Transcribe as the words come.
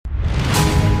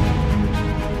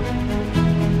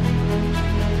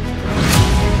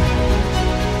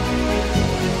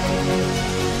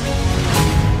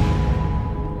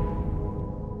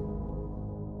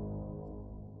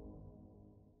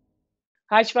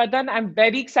Harshvardhan, I'm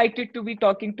very excited to be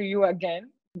talking to you again.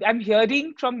 I'm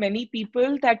hearing from many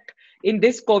people that in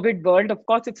this COVID world, of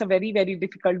course, it's a very, very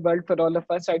difficult world for all of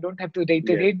us. So I don't have to Yes,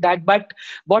 reiterate that. But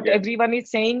what yes, everyone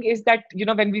is saying is that,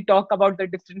 when we talk about the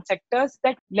different sectors,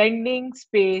 that lending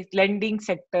space, lending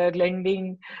sector,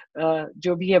 lending,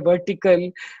 jo bhi hai,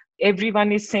 vertical,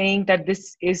 everyone is saying that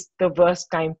this is the worst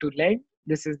time to lend.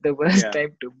 This is the worst yeah,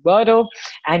 time to borrow,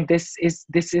 and this is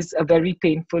a very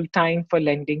painful time for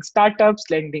lending startups,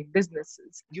 lending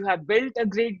businesses. You have built a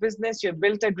great business, you have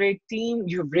built a great team,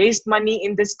 you've raised money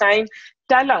in this time.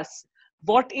 Tell us,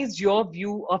 what is your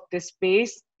view of this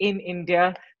space in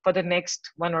India for the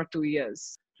next 1 or 2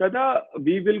 years? Shraddha,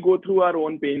 we will go through our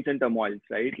own pains and turmoils,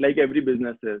 right? Like every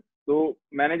business is. So,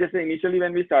 मैंने जैसे initially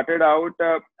when we started out,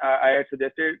 I had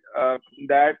suggested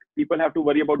that people have to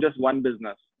worry about just one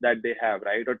business that they have,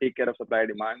 right? Or take care of supply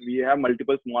demand. We have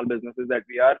multiple small businesses that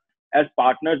we are as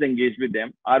partners engaged with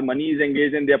them. Our money is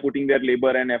engaged and they are putting their labor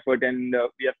and effort, and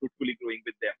we are fruitfully growing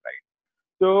with them, right?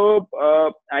 So,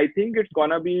 I think it's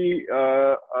gonna be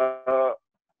a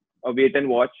wait and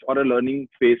watch or a learning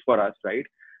phase for us, right?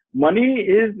 Money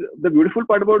is the beautiful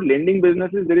part about lending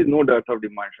businesses. There is no dearth of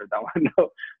demand, Shraddha. No.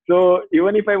 So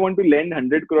even if I want to lend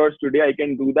 100 crores today, I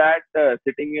can do that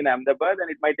sitting in Ahmedabad,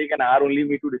 and it might take an hour only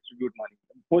me to distribute money.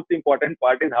 The most important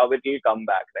part is how it will come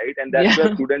back, right? And that's where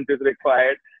Yeah. prudence is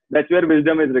required. That's where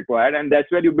wisdom is required, and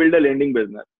that's where you build a lending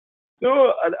business. So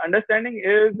the understanding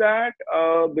is that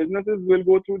businesses will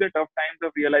go through the tough times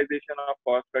of realization of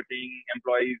cost cutting,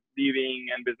 employees leaving,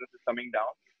 and businesses coming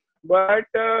down. But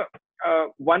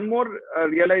one more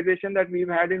realization that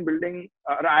we've had in building,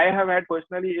 or I have had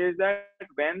personally, is that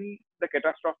when the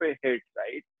catastrophe hits,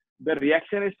 right, the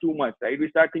reaction is too much, right? We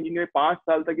start thinking कि 5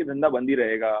 साल तक ये धंधा बंद ही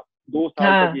रहेगा, 2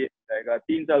 साल तक हाँ. ये हो जाएगा,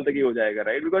 3 साल तक ये हो जाएगा,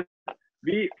 right? Because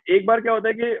we एक बार क्या होता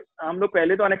है कि हम लोग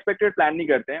पहले तो अनएक्सपेक्टेड प्लान नहीं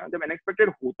करते हैं, जब अनएक्सपेक्टेड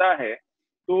होता है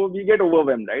तो we get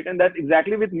overwhelm, right? And that's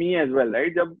exactly with me as well,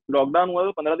 right? जब लॉकडाउन हुआ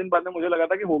तो 15 दिन बाद में मुझे लगा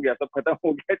था कि हो गया, सब खत्म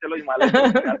हो गया, चलो हिमालय चलो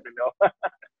अपने घर पे जाओ,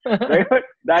 राइट?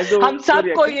 दैट्स हम द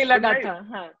सबको रिएक्शन, ये बट लगा नहीं, था.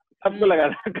 हाँ. सबको लगा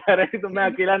था, राइट? तो मैं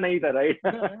अकेला नहीं था, right?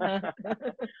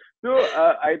 So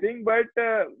I think, but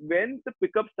when the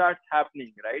pickup starts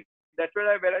happening, right? That's where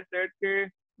I said कि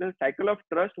the cycle of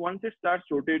trust, once it starts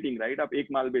rotating, right? आप एक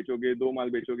माल बेचोगे, दो माल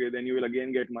बेचोगे, then you will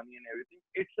again get money and everything.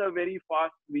 It's a very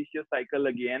fast, vicious cycle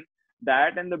again.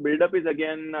 That and the build-up is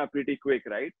again pretty quick,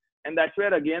 right? And that's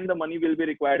where again the money will be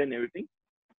required and everything.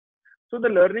 So the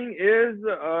learning is,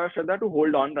 Shraddha, to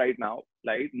hold on right now,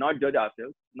 right? Not judge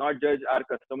ourselves, not judge our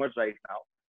customers right now.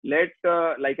 Let,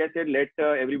 like I said, let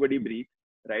everybody breathe,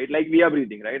 right? Like we are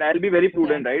breathing, right? I'll be very Yeah.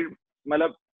 prudent, right?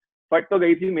 मतलब फट तो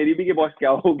गई थी मेरी भी कि boss क्या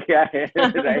हो गया है,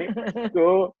 right?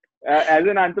 So as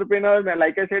an entrepreneur,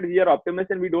 like I said, we are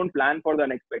optimists and we don't plan for the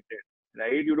unexpected,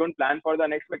 right? You don't plan for the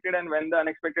unexpected, and when the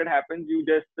unexpected happens, you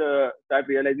just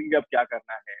start realizing कि अब क्या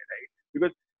करना है, right?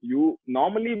 Because you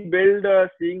normally build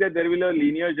seeing that there will a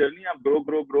linear journey. आप grow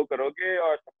करोगे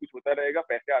और सब कुछ होता रहेगा,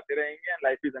 पैसे आते रहेंगे, and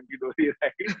life is hunky dory,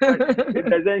 right? But it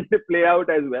doesn't play out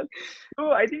as well.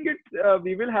 So I think it's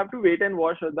we will have to wait and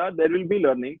watch, Shraddha. There will be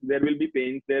learning, there will be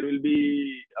pains, there will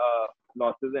be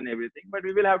losses and everything, but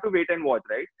we will have to wait and watch,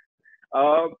 right?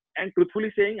 And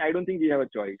truthfully saying, I don't think we have a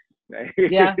choice, right?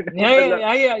 Yeah. Yeah. Yeah.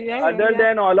 Yeah. Yeah. Yeah. Other Yeah.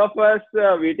 than all of us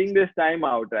waiting this time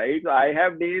out, right? So I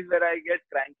have days where I get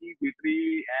cranky,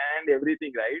 jittery, and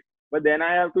everything, right? But then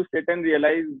I have to sit and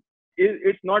realize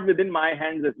it's not within my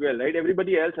hands as well, right?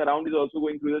 Everybody else around is also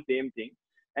going through the same thing,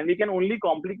 and we can only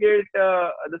complicate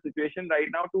the situation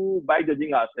right now by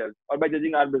judging ourselves or by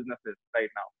judging our businesses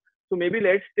right now. So maybe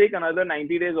let's take another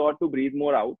 90 days or to breathe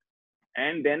more out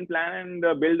and then plan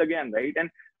and build again, right? And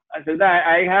Shraddha,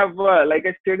 I have, like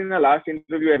I said in the last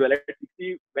interview as well, at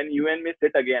 60, when you and me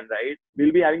sit again, right,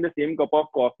 we'll be having the same cup of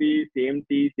coffee, same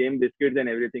tea, same biscuits and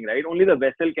everything, right? Only the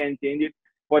vessel can change it.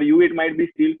 For you, it might be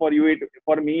steel. For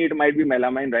me, it might be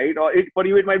melamine, right? Or for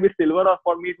you, it might be silver, or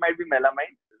for me, it might be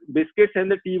melamine. Biscuits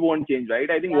and the tea won't change, right?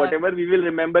 I think Yeah. whatever we will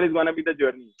remember is gonna be the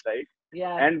journey, right?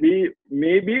 Yeah. And we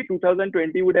maybe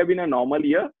 2020 would have been a normal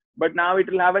year, but now it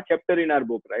will have a chapter in our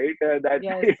book, right? That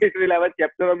Yes. it will have a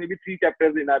chapter or maybe 3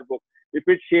 chapters in our book if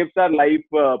it shapes our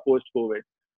life post COVID.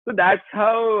 So that's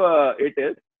how it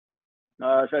is.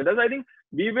 Shraddha, I think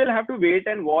we will have to wait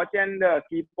and watch and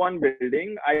keep on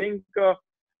building. I think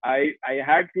I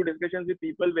had few discussions with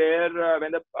people where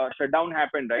when the shutdown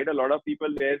happened, right, a lot of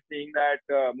people were saying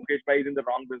that Mukesh Bhai is in the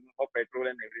wrong business of petrol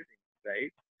and everything,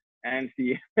 right? And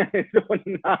see,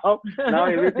 so now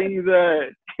everything's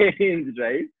changed,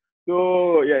 right?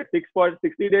 So yeah,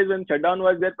 60 days when shutdown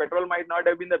was there, petrol might not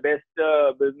have been the best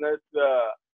business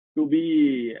to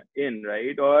be in,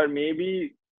 right? Or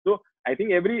maybe so. I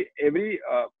think every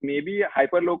maybe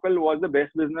hyperlocal was the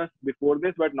best business before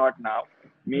this, but not now.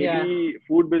 Yeah. Maybe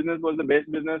food business was the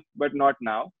best business, but not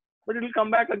now. But it will come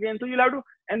back again. So you'll have to,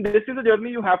 and this is a journey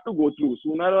you have to go through.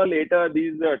 Sooner or later,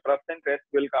 these trust and trust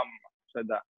will come,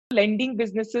 Shraddha. Lending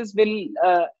businesses will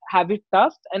have it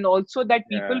tough, and also that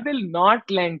people Yeah, will not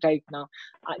lend right now.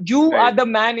 You are right. the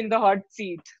man in the hot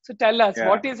seat. So tell us, Yeah.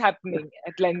 what is happening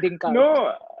at Lending Card?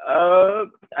 No,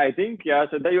 I think, yeah,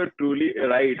 Shraddha, you're truly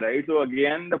right, right? So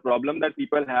again, the problem that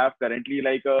people have currently,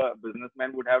 like a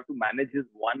businessman would have to manage his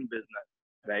one business,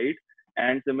 right?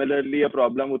 And similarly, a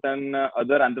problem with an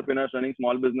other entrepreneurs running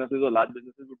small businesses or large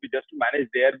businesses would be just to manage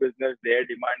their business, their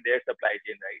demand, their supply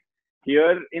chain, right?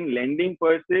 Here in lending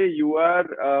per se, you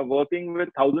are working with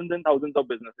thousands and thousands of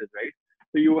businesses, right?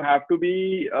 So you have to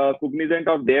be cognizant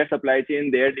of their supply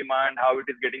chain, their demand, how it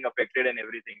is getting affected, and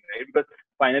everything, right? Because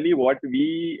finally what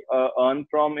we earn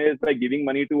from is by giving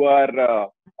money to our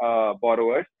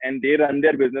borrowers, and they run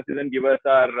their businesses and give us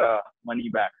our money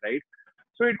back, right?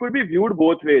 So it could be viewed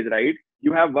both ways, right?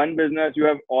 You have one business, you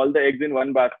have all the eggs in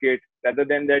one basket, rather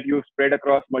than that you spread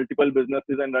across multiple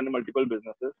businesses and run multiple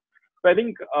businesses. So I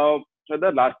think so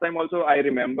the last time also I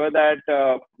remember that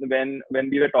when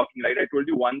we were talking, right, I told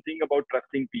you one thing about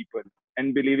trusting people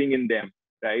and believing in them,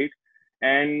 right?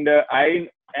 And I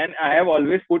have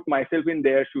always put myself in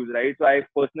their shoes, right? So I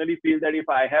personally feel that if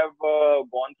I have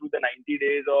gone through the 90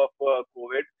 days of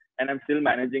COVID and I'm still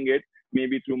managing it,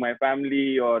 maybe through my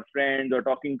family or friends or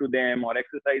talking to them or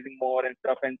exercising more and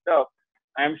stuff,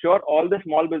 I'm sure all the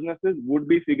small businesses would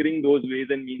be figuring those ways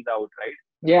and means out, right?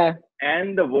 Yeah.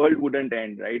 And the world wouldn't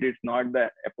end, right? It's not the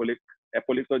apocalypse.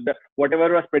 So the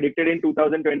whatever was predicted in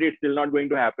 2020, it's still not going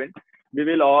to happen. We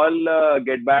will all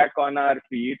get back on our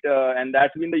feet, and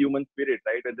that's been the human spirit,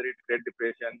 right? Whether it's Great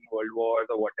Depression, World Wars,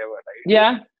 or whatever, right? So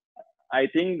Yeah. I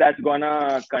think that's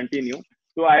gonna continue.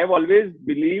 So I have always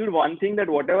believed one thing, that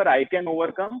whatever I can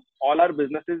overcome, all our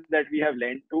businesses that we have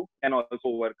lent to can also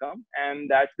overcome, and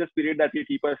that's the spirit that will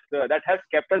keep us, that has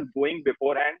kept us going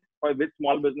beforehand for with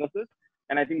small businesses,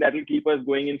 and I think that will keep us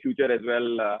going in future as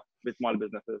well with small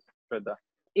businesses. Shraddha.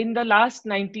 In the last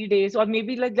 90 days, or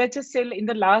maybe let's just say in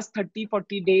the last 30,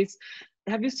 40 days,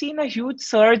 have you seen a huge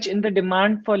surge in the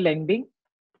demand for lending?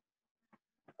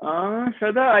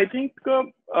 Shraddha, I think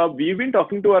we've been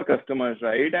talking to our customers,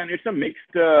 right? And it's a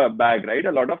mixed bag, right?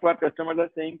 A lot of our customers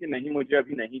are saying कि नहीं मुझे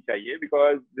अभी नहीं चाहिए,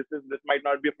 because this might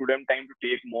not be a prudent time to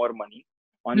take more money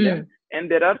on them. Hmm.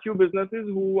 And there are few businesses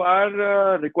who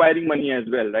are requiring money as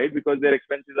well, right? Because their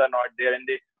expenses are not there, and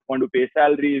they want to pay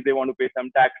salaries, they want to pay some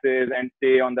taxes and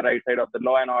stay on the right side of the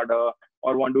law and order,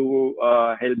 or want to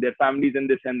help their families and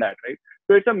this and that, right?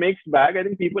 So it's a mixed bag. I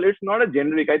think people, it's not a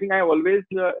generic. I think I always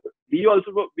we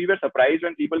were surprised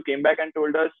when people came back and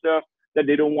told us that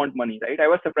they don't want money, right? I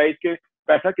was surprised कि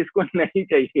पैसा किसको नहीं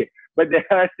चाहिए, but there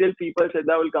are still people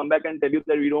that will come back and tell you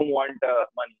that we don't want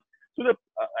money. So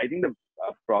I think the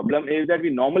problem is that we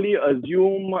normally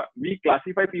assume, we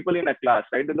classify people in a class,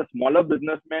 right? That the smaller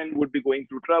businessman would be going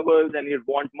through troubles and he'll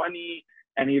want money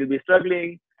and he'll be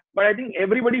struggling. But I think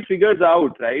everybody figures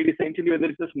out, right? Essentially, whether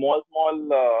it's a small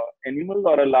animal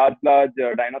or a large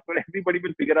dinosaur, everybody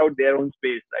will figure out their own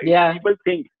space, right? Yeah. People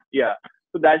think, yeah.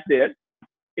 So that's there.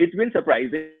 It's been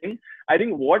surprising. I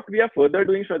think what we are further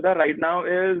doing, Shraddha, right now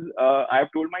is I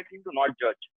have told my team to not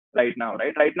judge right now,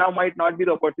 right? Right now might not be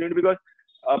the opportunity, because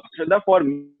Shraddha, for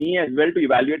me as well to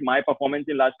evaluate my performance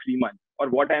in last 3 months or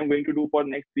what I am going to do for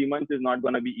next 3 months is not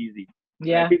going to be easy.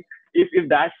 Yeah. Right? If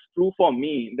that's true for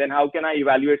me, then how can I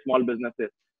evaluate small businesses?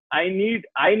 I need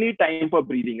time for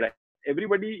breathing, right?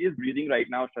 Everybody is breathing right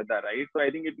now, Shraddha, right? So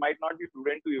I think it might not be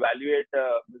prudent to evaluate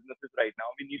businesses right now.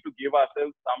 We need to give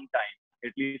ourselves some time,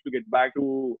 at least, to get back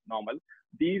to normal.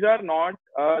 These are not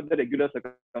the regular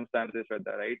circumstances,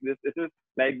 Shraddha, right? This is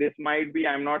like, this might be,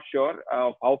 I'm not sure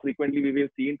how frequently we will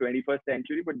see in 21st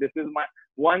century, but this is my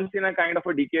once in a kind of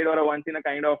a decade, or a once in a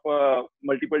kind of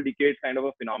multiple decades kind of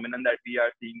a phenomenon that we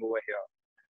are seeing over here.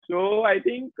 So I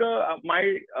think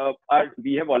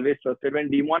we have always trusted. When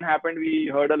Demon happened, we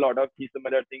heard a lot of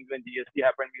similar things. When GST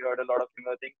happened, we heard a lot of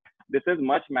similar things. This is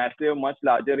much massive, much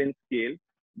larger in scale,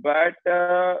 but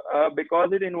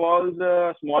because it involves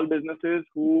small businesses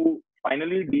who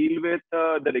finally deal with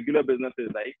the regular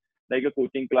businesses, like a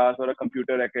coaching class or a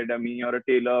computer academy or a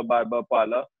tailor, barber,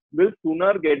 parlor, will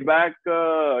sooner get back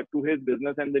to his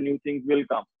business, and the new things will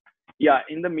come. Yeah,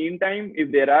 in the meantime,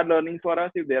 if there are learnings for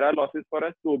us, if there are losses for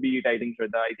us, so be it, I think,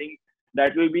 Shraddha. I think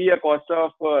that will be a cost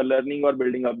of learning or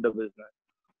building up the business.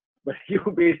 But you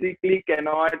basically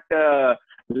cannot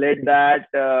let that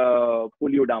pull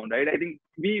you down, right? I think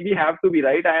we have to be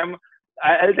right.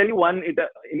 I'll tell you one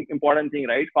important thing,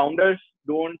 right? Founders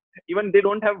don't even they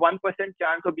don't have 1%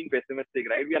 chance of being pessimistic,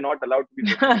 right? We are not allowed to be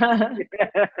pessimistic.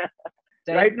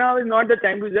 Right. Right now is not the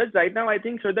time to judge. Right now, I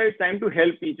think Shraddha, it's time to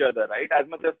help each other, right? As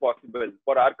much as possible.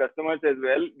 For our customers as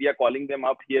well, we are calling them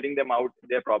up, hearing them out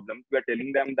their problems. We are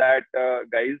telling them that,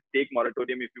 guys, take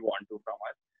moratorium if you want to from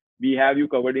us. We have you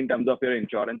covered in terms of your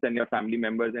insurance and your family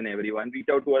members and everyone. Reach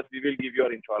out to us. We will give you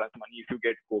your insurance money if you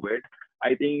get COVID.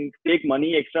 I think take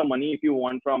money, extra money if you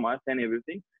want from us and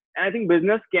everything. And I think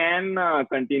business can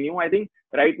continue. I think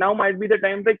right now might be the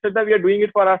time, like Shraddha, we are doing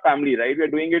it for our family, right? We are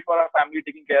doing it for our family,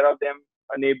 taking care of them,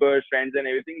 neighbors, friends, and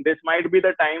everything. This might be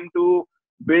the time to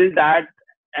build that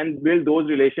and build those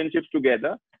relationships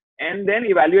together. And then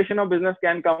evaluation of business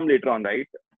can come later on, right?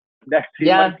 That's three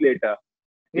Yeah. months later.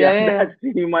 Yeah. Yeah, Yeah. that's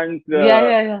 3 months Yeah.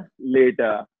 Yeah. Yeah.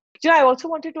 later. I also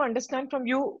wanted to understand from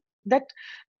you that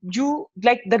you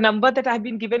like the number that I've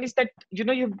been given is that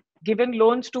you've given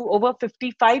loans to over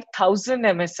 55,000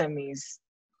 MSMEs.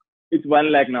 It's 1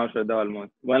 lakh now, Shraddha,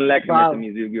 almost. 1 lakh Wow.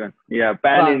 MSMEs you've given. Yeah,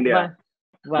 pan Wow. India. Wow.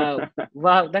 Wow.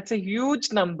 Wow. That's a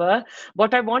huge number.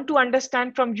 What I want to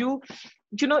understand from you,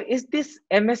 is this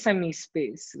MSME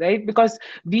space, right? Because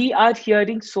we are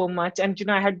hearing so much. And,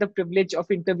 I had the privilege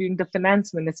of interviewing the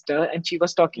finance minister, and she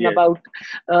was talking Yes, about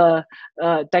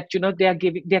that,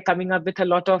 they're coming up with a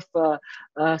lot of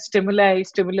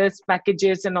stimulus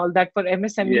packages and all that for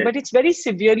MSME, yes, but it's very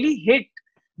severely hit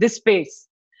this space.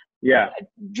 yeah.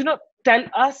 Tell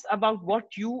us about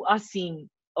what you are seeing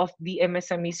of the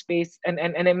MSME space and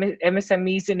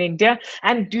MSMEs in India.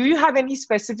 And do you have any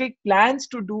specific plans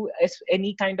to do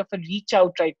any kind of a reach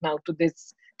out right now to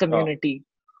this Oh. community?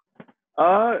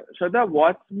 Shraddha,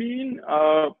 what's been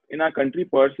in our country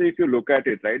per se, if you look at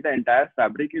it, right, the entire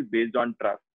fabric is based on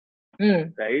trust,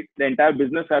 right? The entire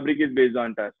business fabric is based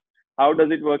on trust. How does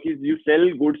it work is you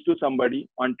sell goods to somebody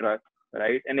on trust,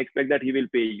 right, and expect that he will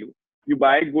pay you. You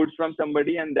buy goods from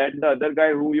somebody and that the other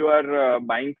guy who you are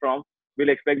buying from will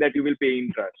expect that you will pay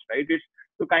in trust, right? It's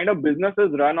so kind of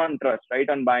businesses run on trust, right?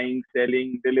 On buying,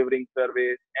 selling, delivering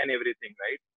service and everything,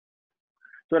 right?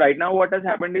 So right now, what has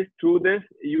happened is through this,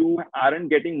 you aren't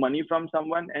getting money from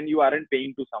someone and you aren't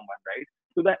paying to someone, right?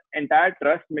 So the entire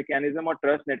trust mechanism or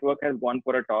trust network has gone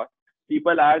for a toss.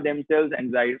 People are themselves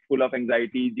full of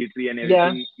anxiety, jittery and Yeah.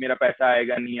 everything. मेरा पैसा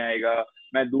आएगा नहीं आएगा,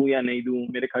 मैं दूं या नहीं दूं,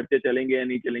 मेरे खर्चे चलेंगे या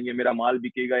नहीं चलेंगे, मेरा माल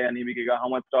बिकेगा या नहीं बिकेगा, how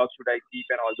much stock should I keep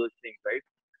and all those things, right?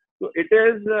 So it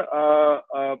is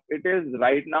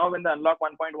right now when the unlock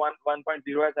 1.1,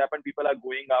 1.0 has happened, people are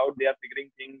going out, they are figuring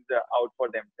things out for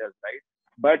themselves, right?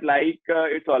 But like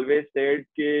it's always said,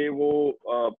 the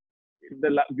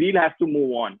wheel has to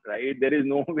move on, right? There is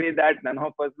no way that none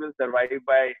of us will survive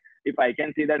by, if I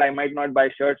can see that I might not buy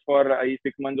shirts for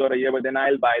 6 months or a year, but then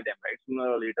I'll buy them, right? Sooner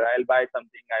or later, I'll buy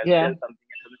something, I'll Yeah. sell something.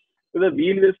 So the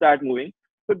wheel will start moving.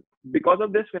 So because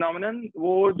of this phenomenon,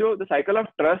 the cycle of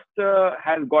trust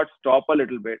has got stopped a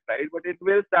little bit, right? But it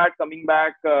will start coming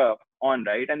back on,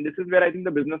 right? And this is where I think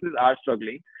the businesses are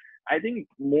struggling. I think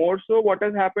more so what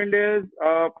has happened is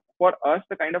for us,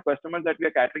 the kind of customers that we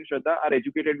are catering, Shraddha, are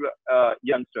educated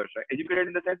youngsters, right? Educated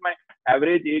in the sense my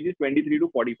average age is 23 to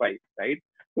 45, right?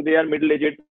 So they are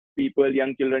middle-aged people,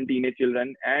 young children, teenage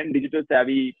children, and digital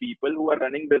savvy people who are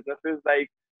running businesses like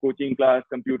coaching class,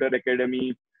 computer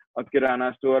academy, a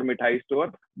kirana store, mithai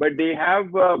store, but they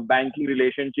have banking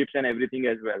relationships and everything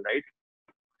as well, right?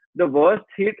 The worst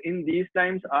hit in these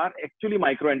times are actually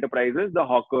micro enterprises, the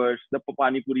hawkers, the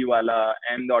pani puri wala,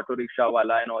 and the auto rickshaw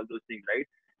wala, and all those things, right?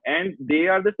 And they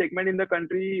are the segment in the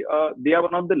country. They are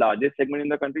one of the largest segment in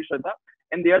the country, Shraddha,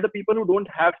 and they are the people who don't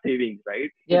have savings, right?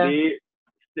 So Yeah.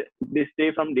 they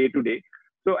stay from day to day.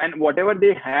 So and whatever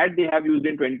they had, they have used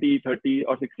in 20, 30,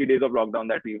 or 60 days of lockdown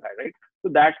that we've had, right? So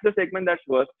that's the segment that's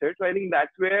worst hit. So I think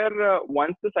that's where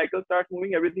once the cycle starts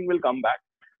moving, everything will come back.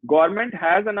 Government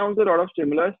has announced a lot of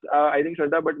stimulus, I think,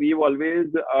 Shraddha, but we've always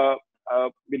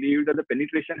believed that the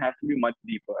penetration has to be much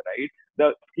deeper, right?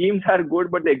 The schemes are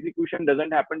good, but the execution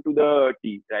doesn't happen to the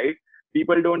T, right?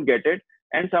 People don't get it.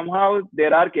 And somehow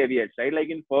there are caveats, right? Like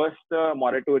in first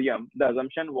moratorium, the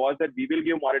assumption was that we will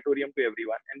give moratorium to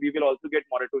everyone and we will also get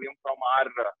moratorium from our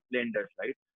lenders,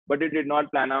 right? But it did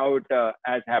not plan out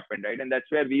as happened, right? And that's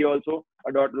where we also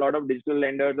adopt a lot of digital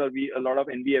lenders or a lot of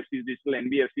NBFCs, digital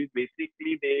NBFCs,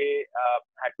 basically they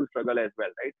had to struggle as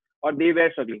well, right? Or they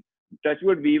were struggling.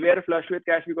 Touchwood, we were flush with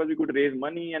cash because we could raise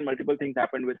money and multiple things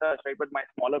happened with us, right? But my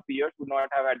smaller peers would not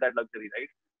have had that luxury, right?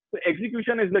 So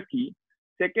execution is the key.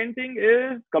 Second thing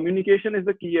is communication is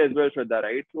the key as well, Shraddha,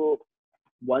 right? So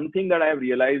one thing that I have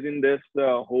realized in this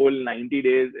whole 90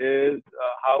 days is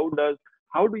how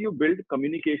do you build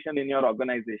communication in your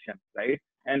organization, right?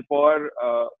 And for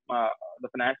the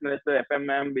finance minister,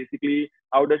 FMM, basically,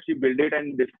 how does she build it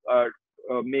and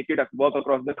make it work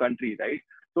across the country, right?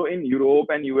 So in Europe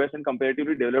and US and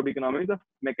comparatively developed economies, the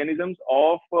mechanisms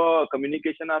of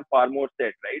communication are far more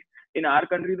set, right? In our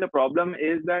country, the problem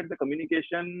is that the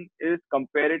communication is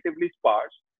comparatively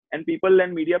sparse, and people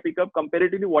and media pick up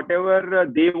comparatively whatever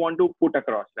they want to put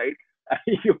across, right?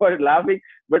 You are laughing,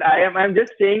 but I'm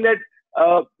just saying that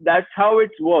that's how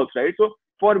it works, right? So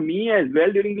for me as well,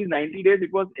 during these 90 days,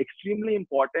 it was extremely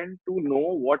important to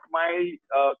know what my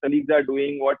colleagues are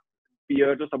doing, what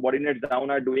peers or subordinates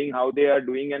down are doing, how they are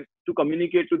doing, and to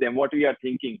communicate to them what we are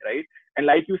thinking, right? And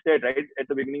like you said, right, at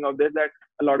the beginning of this, that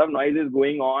a lot of noise is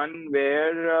going on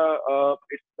where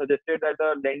it's suggested that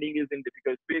the lending is in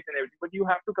difficult space and everything, but you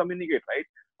have to communicate, right?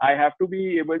 I have to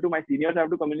be able to, my seniors have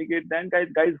to communicate then,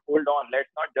 guys, hold on, let's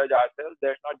not judge ourselves,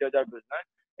 let's not judge our business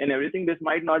and everything. This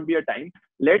might not be a time.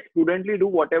 Let's prudently do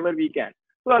whatever we can.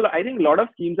 So I think a lot of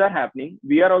schemes are happening.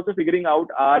 We are also figuring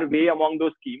out our way among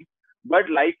those schemes. But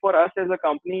like for us as a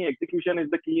company, execution is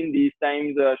the key in these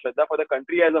times. Shraddha, for the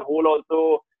country as a whole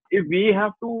also, if we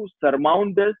have to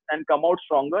surmount this and come out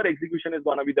stronger, execution is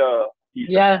going to be the key.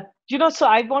 Yeah. So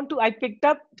I picked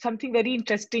up something very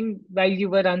interesting while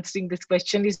you were answering this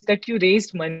question, is that you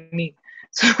raised money.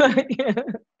 So yeah.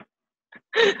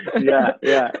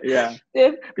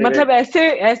 मतलब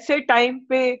ऐसे time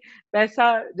पे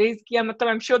पैसा raise किया, मतलब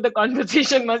I'm sure the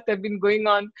conversation must have been going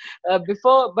on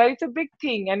before, but it's a big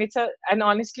thing, and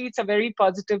honestly it's a very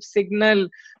positive signal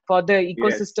for the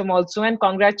ecosystem also, and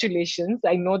congratulations.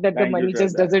 I know that the money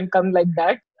just doesn't come like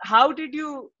that. How did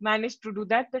you manage to do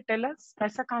that? Tell us,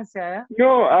 पैसा कहाँ से आया?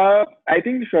 No, I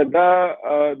think Shraddha,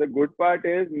 the good part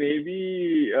is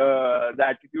maybe the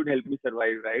attitude helped me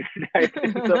survive, right?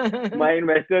 So my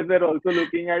investors are also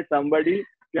looking at somebody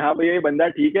कि हाँ भैया ये बंदा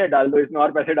ठीक है, डाल दो इसमें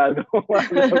और पैसे डाल दो.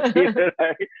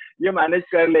 ये manage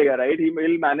कर लेगा, right? He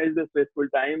will manage the stressful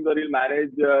times, or he'll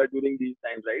manage during these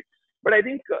times, right? But I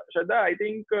think, Shraddha,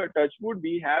 Touchwood,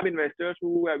 we have investors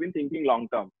who have been thinking long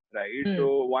term, right?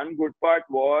 So one good part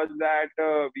was that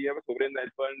we have a sovereign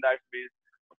wealth fund that's based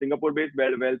Singapore-based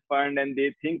wealth fund, and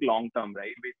they think long term,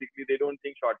 right? Basically, they don't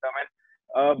think short term. And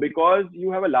because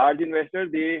you have a large investor,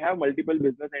 they have multiple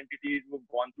business entities who've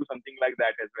gone through something like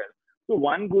that as well. So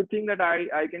one good thing that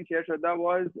I can share, Shraddha,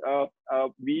 was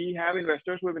we have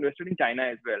investors who have invested in China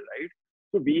as well, right?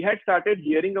 So we had started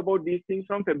hearing about these things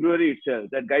from February itself,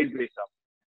 that guys breaks up,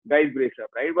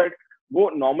 right? But वो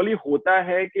normally होता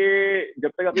है कि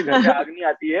जब तक आपके घर पे आग नहीं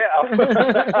आती है आप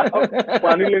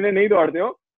पानी लेने नहीं दौड़ते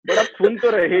हो, but आप सुन तो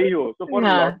रहे ही हो. So for a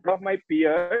lot of my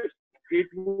peers, it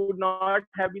would not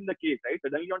have been the case, right?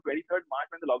 Suddenly on 23rd March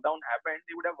when the lockdown happened,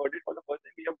 they would have heard it for the first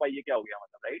time. भाई ये क्या हो गया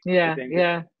मतलब, right?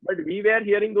 Yeah. But we were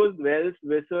hearing those bells,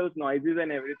 whistles, noises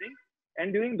and everything.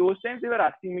 And during those times, they were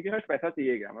asking me कि हर्ष पैसा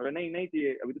चाहिए क्या? मैं नहीं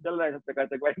चाहिए, अभी तो चल रहा है सब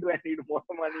तक. Why do I need more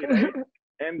money, right?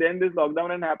 And then this lockdown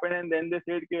had happened, and then they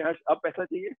said कि हर्ष अब पैसा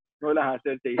चाहिए? मैं बोला हाँ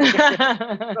सर चाहिए.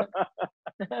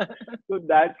 So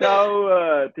that's how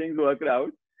things worked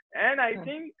out. And I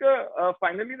think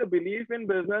finally the belief in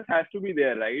business has to be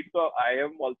there, right? So I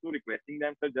am also requesting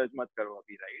them to judge mat karo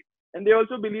abhi, right? And they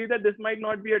also believe that this might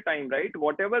not be a time, right?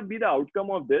 Whatever be the outcome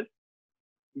of this,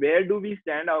 where do we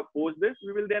stand post this?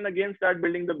 We will then again start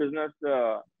building the business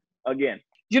again.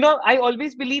 I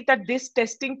always believe that this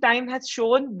testing time has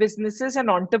shown businesses and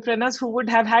entrepreneurs who would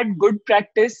have had good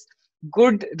practice,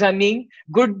 good running,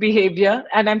 good behavior,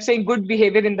 and I'm saying good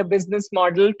behavior in the business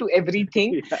model to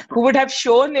everything, who would have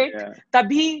shown it.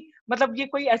 तभी मतलब ये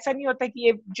कोई ऐसा नहीं होता कि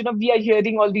ये we are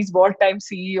hearing all these wartime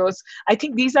CEOs. I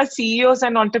think these are CEOs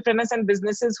and entrepreneurs and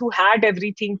businesses who had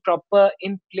everything proper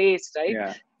in place,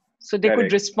 right? So they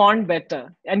could respond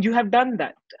better, and you have done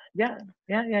that. Yeah.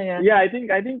 I think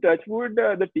Touchwood,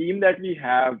 the team that we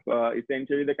have,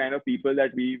 essentially the kind of people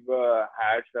that we've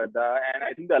had, Shraddha, and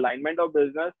I think the alignment of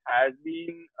business has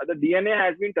been, the DNA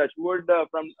has been Touchwood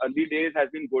from early days has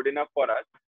been good enough for us.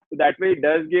 So that way it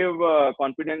does give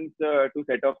confidence to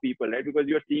set of people, right? Because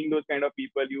you're seeing those kind of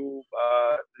people, you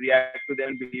react to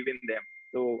them, believe in them.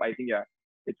 So I think,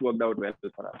 it's worked out well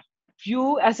for us.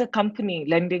 You as a company,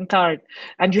 Lending Cart,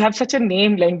 and you have such a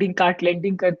name, Lending Cart,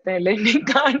 lending karte hain, Lending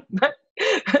Cart, but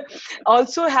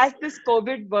also has this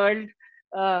COVID world,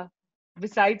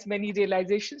 besides many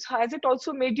realizations, has it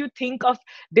also made you think of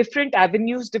different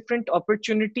avenues, different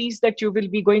opportunities that you will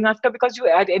be going after? Because you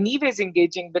are anyways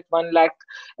engaging with 1 lakh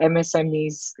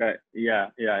MSMEs. Right. Yeah.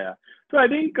 So I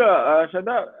think,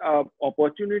 Shraddha,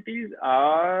 opportunities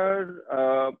are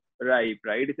ripe,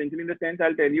 right? Essentially, in the sense,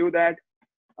 I'll tell you that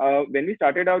when we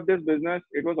started out this business,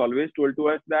 it was always told to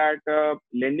us that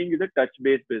lending is a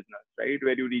touch-based business, right?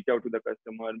 Where you reach out to the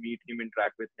customer, meet him,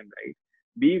 interact with him, right?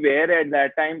 We were at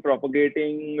that time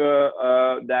propagating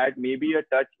that maybe a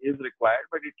touch is required,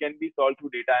 but it can be solved through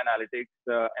data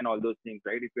analytics and all those things,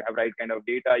 right? If you have right kind of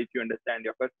data, if you understand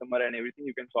your customer and everything,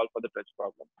 you can solve for the touch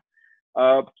problem.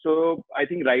 So I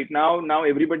think right now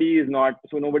everybody is not,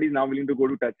 so nobody's now willing to go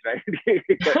to touch, right?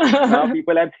 Now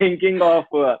people are thinking of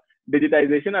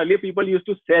digitization. Earlier people used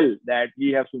to sell that we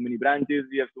have so many branches,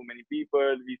 we have so many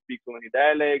people, we speak so many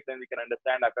dialects, and we can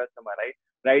understand our customer, right?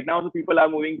 Right now, so people are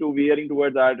veering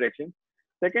towards our direction.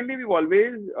 Secondly, we've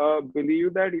always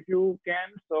believed that if you can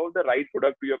serve the right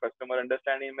product to your customer,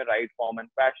 understand him in the right form and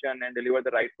fashion, and deliver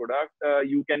the right product,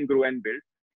 you can grow and build.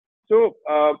 So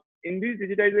in these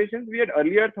digitizations, we had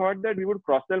earlier thought that we would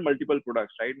cross-sell multiple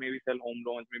products, right? Maybe sell home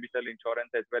loans, maybe sell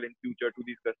insurance as well in future to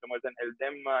these customers and help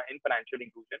them in financial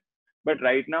inclusion. But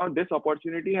right now, this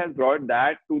opportunity has brought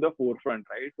that to the forefront,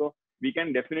 right? So we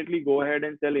can definitely go ahead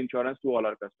and sell insurance to all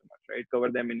our customers, right? Cover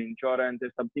them in insurance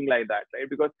or something like that, right?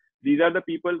 Because these are the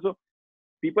people. So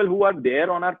people who are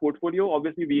there on our portfolio,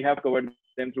 obviously we have covered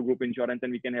them through group insurance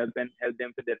and we can help them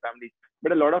with their families.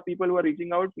 But a lot of people who are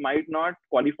reaching out might not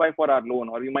qualify for our loan,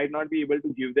 or we might not be able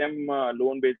to give them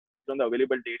loan based on the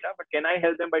available data. But can I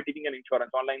help them by taking an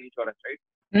insurance, online insurance,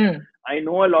 right? I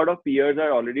know a lot of peers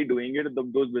are already doing it.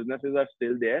 Those businesses are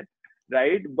still there,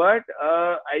 right? But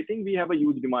I think we have a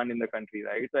huge demand in the country,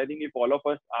 right? So I think if all of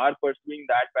us are pursuing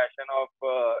that passion of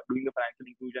doing the financial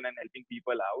inclusion and helping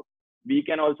people out, we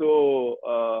can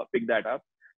also pick that up.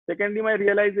 Secondly, my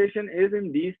realization is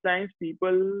in these times,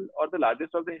 people or the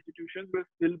largest of the institutions will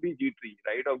still be jittery,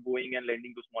 right? Of going and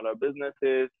lending to smaller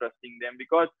businesses, trusting them,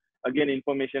 because again,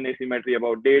 information asymmetry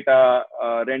about data,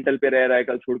 rental pe reh raha hai,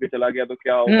 kal chhod ke chala gaya to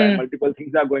kya hoga, multiple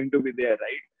things are going to be there,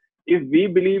 right? If we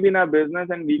believe in our business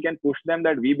and we can push them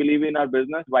that we believe in our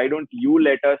business, why don't you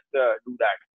let us do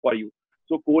that for you?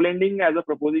 So co-lending as a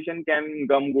proposition can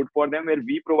come good for them, where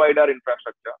we provide our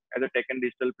infrastructure as a tech and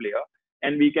digital player,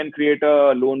 and we can create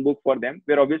a loan book for them,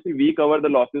 where obviously we cover the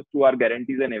losses through our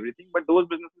guarantees and everything, but those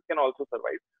businesses can also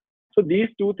survive. So these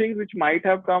two things, which might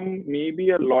have come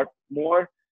maybe a lot more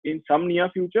in some near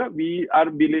future, we are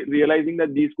realizing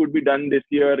that these could be done this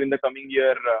year, in the coming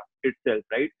year itself,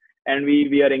 right? And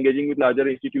we are engaging with larger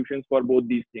institutions for both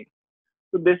these things.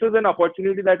 So this is an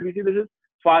opportunity that we see. This is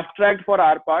fast-tracked for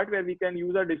our part, where we can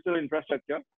use our digital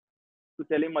infrastructure to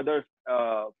sell him other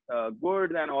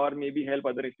goods, and or maybe help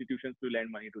other institutions to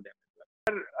lend money to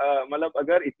them. Malab,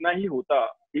 agar itna hi hota,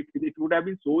 if it would have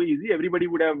been so easy, everybody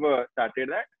would have started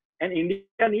that. And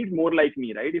India needs more like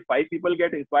me, right? If 5 people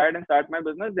get inspired and start my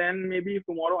business, then maybe if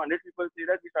tomorrow 100 people say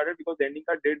that we started because Lending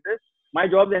Card did this, my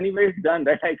job anyway is done,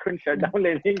 right? I couldn't shut down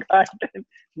Lending Card,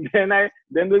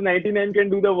 then those 99 can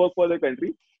do the work for the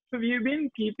country. So we've been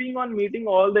keeping on meeting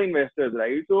all the investors,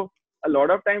 right? So a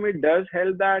lot of time it does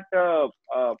help that.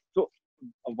 So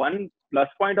one plus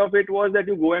point of it was that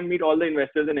you go and meet all the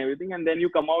investors and everything, and then you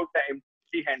come out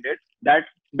empty-handed. That's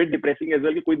a bit depressing as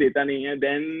well. कि कोई देता नहीं है.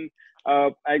 Then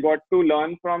I got to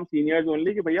learn from seniors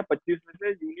only कि भैया 25 में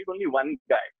से you need only one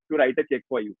guy to write a check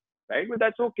for you, right? But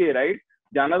that's okay, right?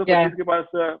 जाना तो 25 के पास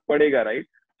पड़ेगा, right?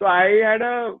 So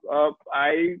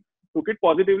I took it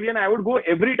positively, and I would go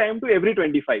every time to every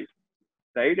 25,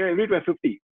 right? Every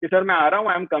 50. कि sir मैं आ रहा हूँ,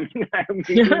 I am coming, I am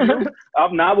meeting you.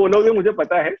 आप ना बोलोगे मुझे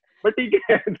पता है, but ठीक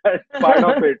है, that's part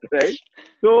of it, right?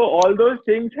 So all those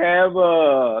things have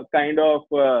kind of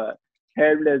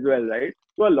helped as well, right?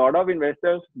 So a lot of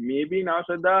investors, maybe now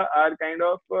Shraddha, are kind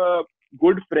of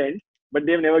good friends, but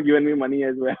they've never given me money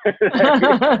as well.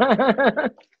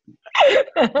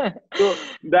 So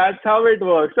that's how it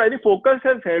works. So I think focus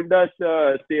has helped us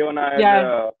stay on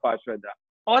our path, Shraddha.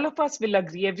 All of us will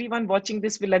agree. Everyone watching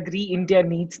this will agree. India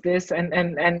needs this,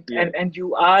 and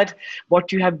you are,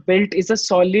 what you have built is a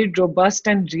solid, robust,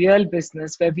 and real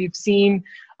business where we've seen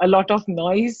a lot of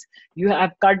noise. You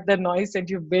have cut the noise and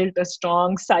you've built a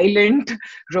strong, silent,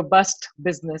 robust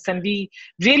business. And we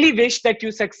really wish that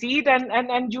you succeed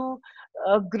and you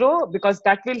grow, because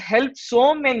that will help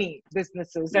so many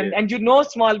businesses. And you know,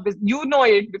 small business, you know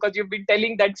it because you've been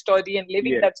telling that story and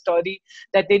living that story,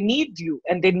 that they need you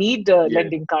and they need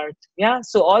Lending Card. Yeah.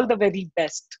 So all the very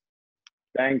best.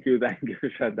 Thank you,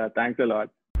 Shraddha. Thanks a lot.